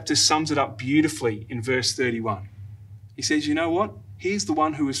 John the Baptist sums it up beautifully in verse 31. He says, you know what? Here's the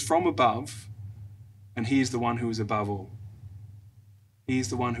one who is from above, and he is the one who is above all. He is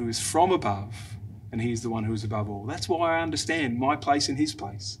the one who is from above, and he is the one who is above all. That's why I understand my place and his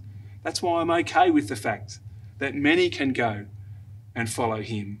place. That's why I'm okay with the fact that many can go and follow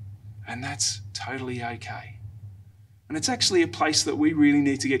him, and that's totally okay. And it's actually a place that we really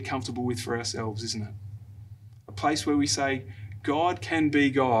need to get comfortable with for ourselves, isn't it? A place where we say, God can be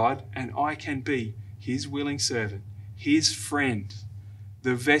God, and I can be his willing servant, his friend,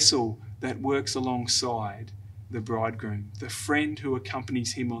 the vessel that works alongside the bridegroom, the friend who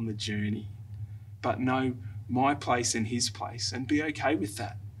accompanies him on the journey. But know my place and his place, and be okay with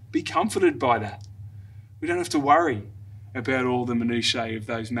that. Be comforted by that. We don't have to worry about all the minutiae of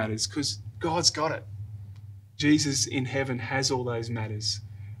those matters because God's got it. Jesus in heaven has all those matters.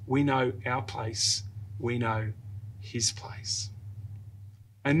 We know our place. We know his place.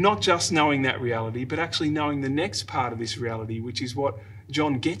 And not just knowing that reality, but actually knowing the next part of this reality, which is what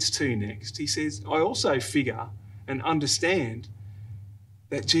John gets to next. He says, I also figure and understand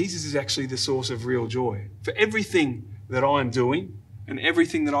that Jesus is actually the source of real joy. For everything that I'm doing and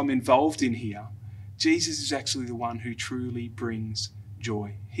everything that I'm involved in here, Jesus is actually the one who truly brings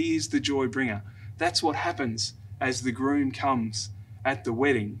joy. He is the joy bringer. That's what happens as the groom comes at the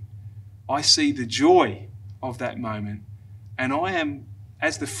wedding. I see the joy of that moment, and I am,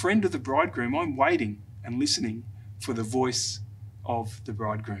 as the friend of the bridegroom, I'm waiting and listening for the voice of the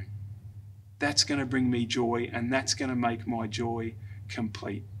bridegroom. That's going to bring me joy, and that's going to make my joy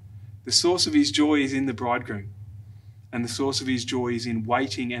complete. The source of his joy is in the bridegroom, and the source of his joy is in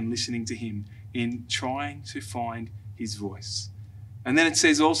waiting and listening to him, in trying to find his voice. And then it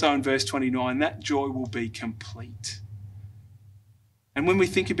says also in verse 29, that joy will be complete. And when we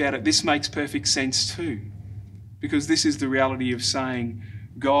think about it, this makes perfect sense too, because this is the reality of saying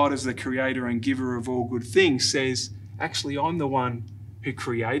God as the creator and giver of all good things says, actually, I'm the one who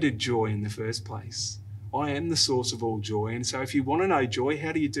created joy in the first place. I am the source of all joy. And so if you want to know joy,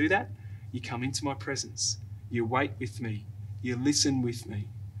 how do you do that? You come into my presence. You wait with me. You listen with me.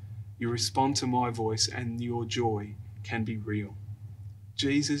 You respond to my voice, and your joy can be real.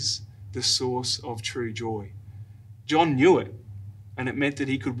 Jesus, the source of true joy. John knew it, and it meant that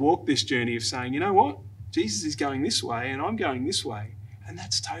he could walk this journey of saying, you know what? Jesus is going this way, and I'm going this way. And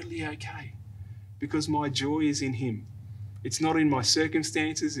that's totally okay, because my joy is in him. It's not in my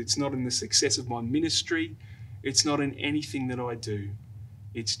circumstances. It's not in the success of my ministry. It's not in anything that I do.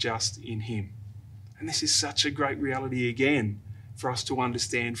 It's just in him. And this is such a great reality again for us to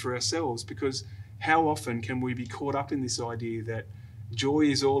understand for ourselves, because how often can we be caught up in this idea that joy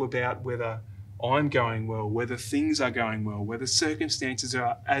is all about whether I'm going well, whether things are going well, whether circumstances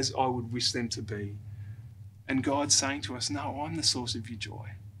are as I would wish them to be. And God's saying to us, no, I'm the source of your joy.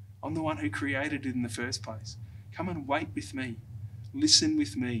 I'm the one who created it in the first place. Come and wait with me. Listen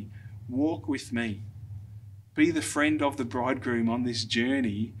with me. Walk with me. Be the friend of the bridegroom on this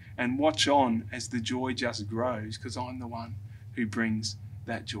journey and watch on as the joy just grows, because I'm the one who brings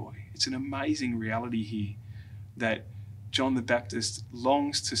that joy. It's an amazing reality here that John the Baptist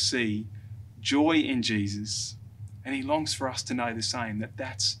longs to see joy in Jesus, and he longs for us to know the same, that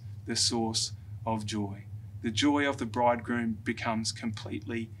that's the source of joy. The joy of the bridegroom becomes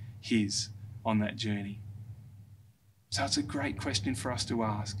completely his on that journey. So it's a great question for us to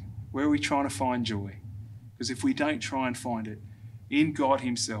ask. Where are we trying to find joy? Because if we don't try and find it in God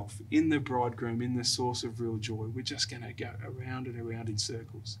himself, in the bridegroom, in the source of real joy, we're just going to go around and around in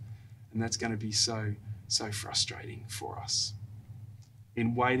circles. And that's going to be so frustrating for us.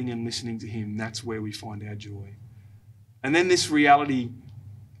 In waiting and listening to him, that's where we find our joy. And then this reality,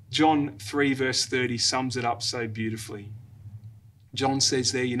 John 3 verse 30 sums it up so beautifully. John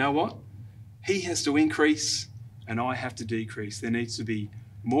says there, you know what? He has to increase and I have to decrease. There needs to be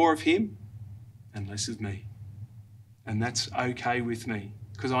more of him and less of me. And that's okay with me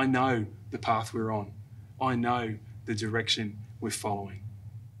because I know the path we're on. I know the direction we're following.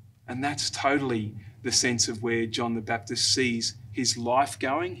 And that's totally the sense of where John the Baptist sees his life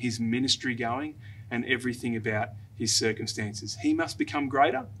going, his ministry going, and everything about his circumstances. He must become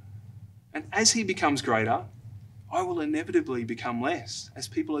greater. And as he becomes greater, I will inevitably become less. As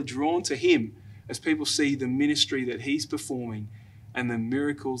people are drawn to him, as people see the ministry that he's performing and the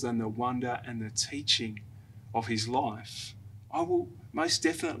miracles and the wonder and the teaching of his life, I will most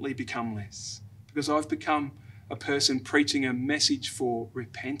definitely become less because I've become a person preaching a message for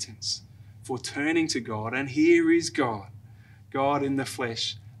repentance, for turning to God. And here is God, God in the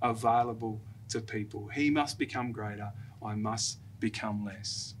flesh, available to people. He must become greater. I must become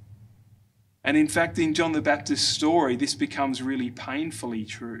less. And in fact, in John the Baptist's story, this becomes really painfully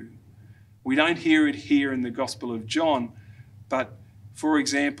true. We don't hear it here in the Gospel of John, but for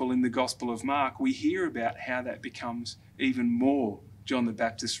example, in the Gospel of Mark, we hear about how that becomes even more John the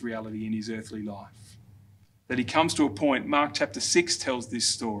Baptist's reality in his earthly life. That he comes to a point, Mark chapter 6 tells this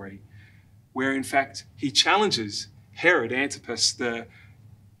story, where in fact he challenges Herod Antipas, the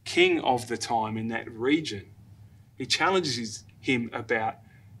king of the time in that region. He challenges him about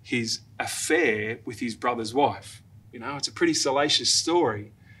his affair with his brother's wife. You know, it's a pretty salacious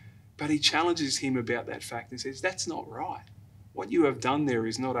story, but he challenges him about that fact and says, that's not right. What you have done there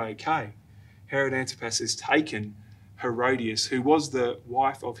is not okay. Herod Antipas has taken Herodias, who was the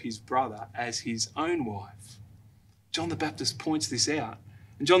wife of his brother, as his own wife. John the Baptist points this out,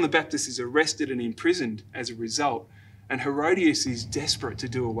 and John the Baptist is arrested and imprisoned as a result, and Herodias is desperate to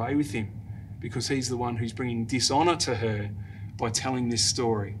do away with him because he's the one who's bringing dishonour to her by telling this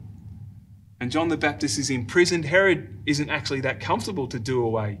story. And John the Baptist is imprisoned. Herod isn't actually that comfortable to do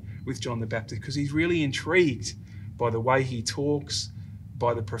away with John the Baptist because he's really intrigued by the way he talks,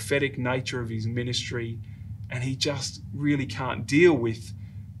 by the prophetic nature of his ministry, and he just really can't deal with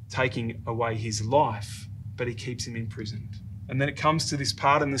taking away his life, but he keeps him imprisoned. And then it comes to this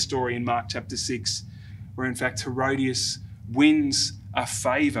part in the story in Mark chapter 6, where in fact Herodias wins a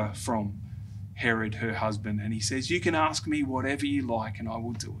favour from Herod, her husband, and he says, you can ask me whatever you like and I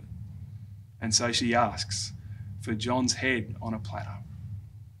will do it. And so she asks for John's head on a platter.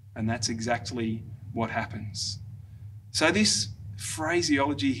 And that's exactly what happens. So this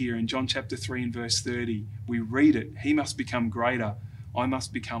phraseology here in John chapter 3 and verse 30, we read it, he must become greater, I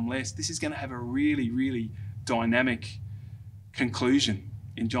must become less. This is going to have a really, really dynamic conclusion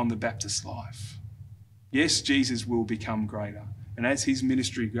in John the Baptist's life. Yes, Jesus will become greater. And as his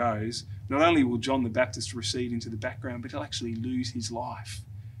ministry goes, not only will John the Baptist recede into the background, but he'll actually lose his life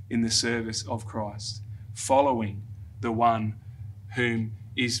in the service of Christ, following the one whom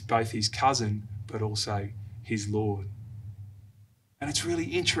is both his cousin, but also his Lord. And it's really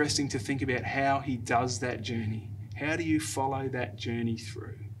interesting to think about how he does that journey. How do you follow that journey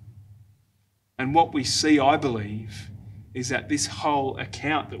through? And what we see, I believe, is that this whole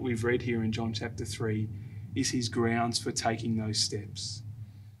account that we've read here in John chapter 3 is his grounds for taking those steps.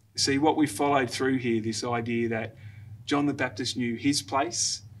 See, what we followed through here, this idea that John the Baptist knew his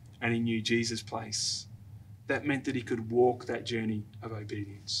place and he knew Jesus' place. That meant that he could walk that journey of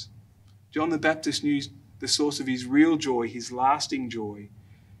obedience. John the Baptist knew the source of his real joy, his lasting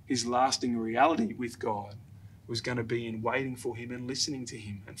reality with God was going to be in waiting for him and listening to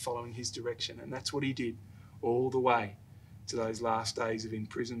him and following his direction. And that's what he did all the way to those last days of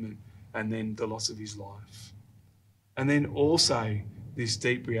imprisonment and then the loss of his life. And then also this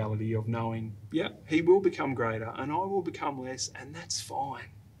deep reality of knowing, he will become greater and I will become less, and that's fine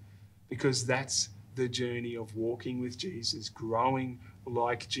because that's the journey of walking with Jesus, growing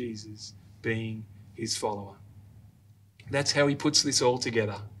like Jesus, being his follower. That's how he puts this all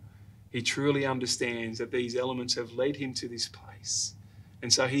together. He truly understands that these elements have led him to this place.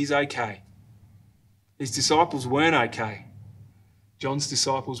 And so he's okay. His disciples weren't okay. John's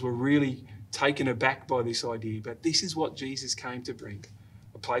disciples were really taken aback by this idea. But this is what Jesus came to bring,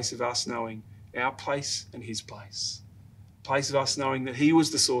 a place of us knowing our place and his place. A place of us knowing that he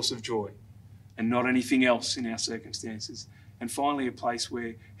was the source of joy and not anything else in our circumstances. And finally, a place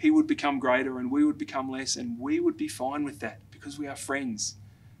where he would become greater and we would become less, and we would be fine with that because we are friends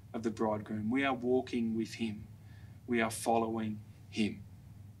of the bridegroom. We are walking with him. We are following him.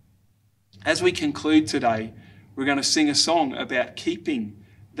 As we conclude today, we're going to sing a song about keeping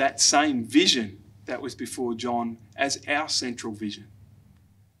that same vision that was before John as our central vision.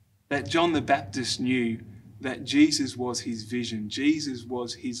 That John the Baptist knew that Jesus was his vision. Jesus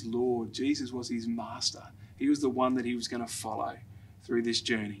was his Lord. Jesus was his master. He was the one that he was going to follow through this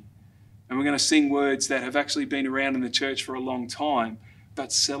journey. And we're going to sing words that have actually been around in the church for a long time,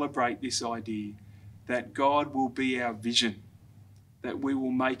 but celebrate this idea that God will be our vision, that we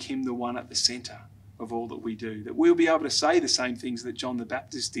will make him the one at the centre of all that we do, that we'll be able to say the same things that John the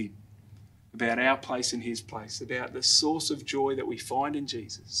Baptist did about our place and his place, about the source of joy that we find in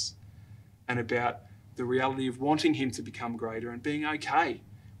Jesus, and about the reality of wanting him to become greater and being okay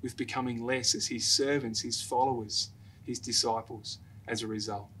with becoming less as his servants, his followers, his disciples as a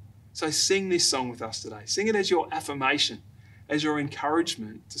result. So sing this song with us today. Sing it as your affirmation, as your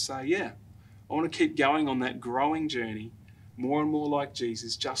encouragement to say, yeah, I want to keep going on that growing journey, more and more like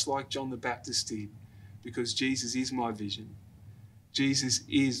Jesus, just like John the Baptist did, because Jesus is my vision. Jesus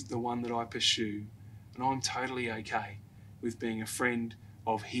is the one that I pursue, and I'm totally okay with being a friend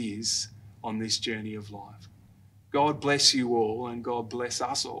of his on this journey of life. God bless you all, and God bless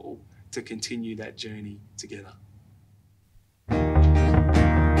us all to continue that journey together.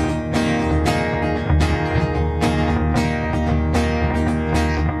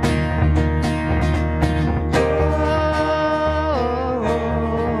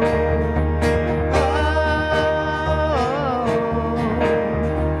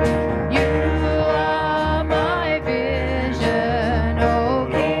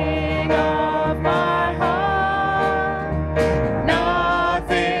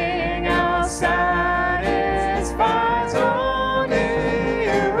 Nothing else satisfies.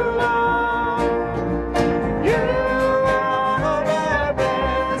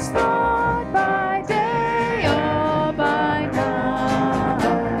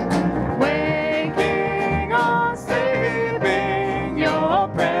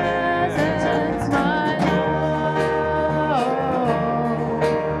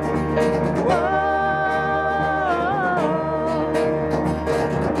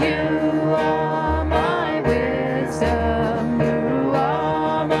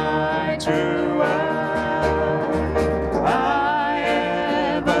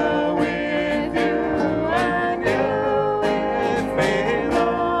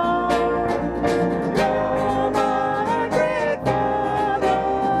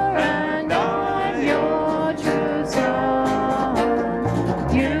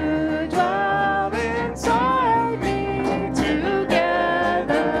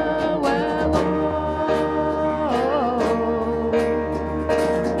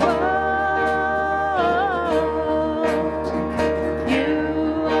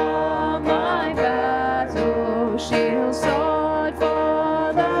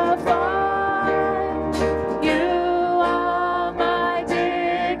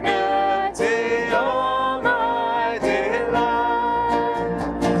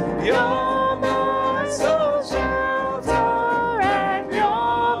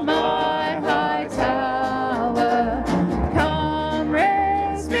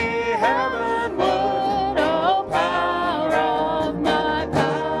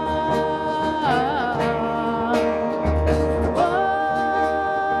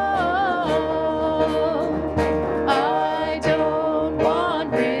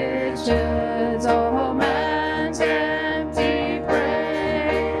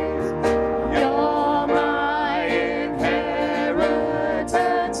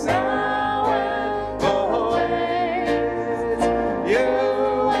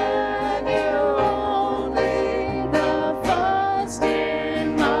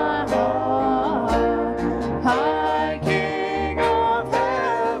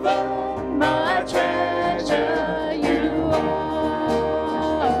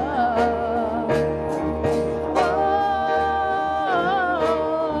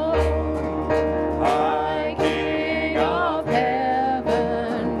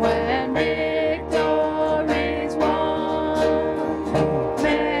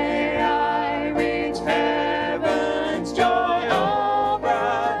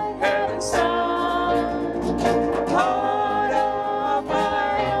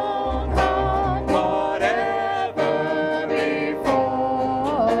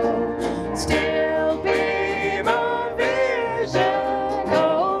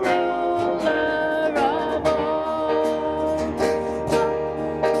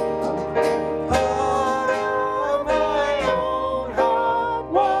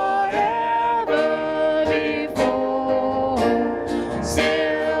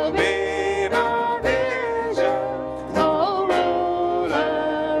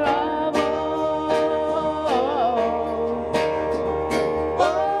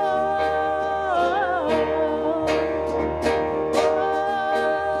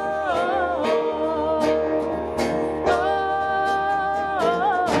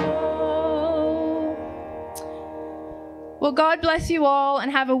 Well, God bless you all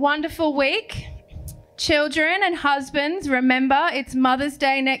and have a wonderful week. Children and husbands, remember it's Mother's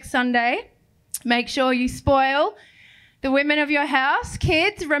Day next Sunday. Make sure you spoil the women of your house.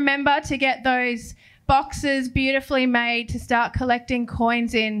 Kids, remember to get those boxes beautifully made to start collecting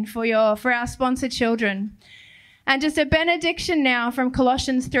coins in for our sponsored children. And just a benediction now from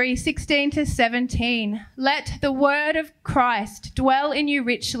Colossians 3:16 to 17. Let the word of Christ dwell in you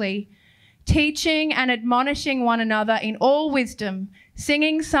richly, teaching and admonishing one another in all wisdom,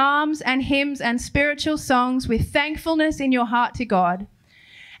 singing psalms and hymns and spiritual songs with thankfulness in your heart to God.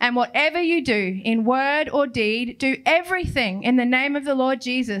 And whatever you do, in word or deed, do everything in the name of the Lord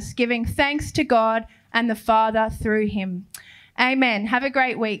Jesus, giving thanks to God and the Father through him. Amen. Have a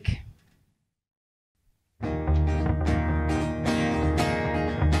great week.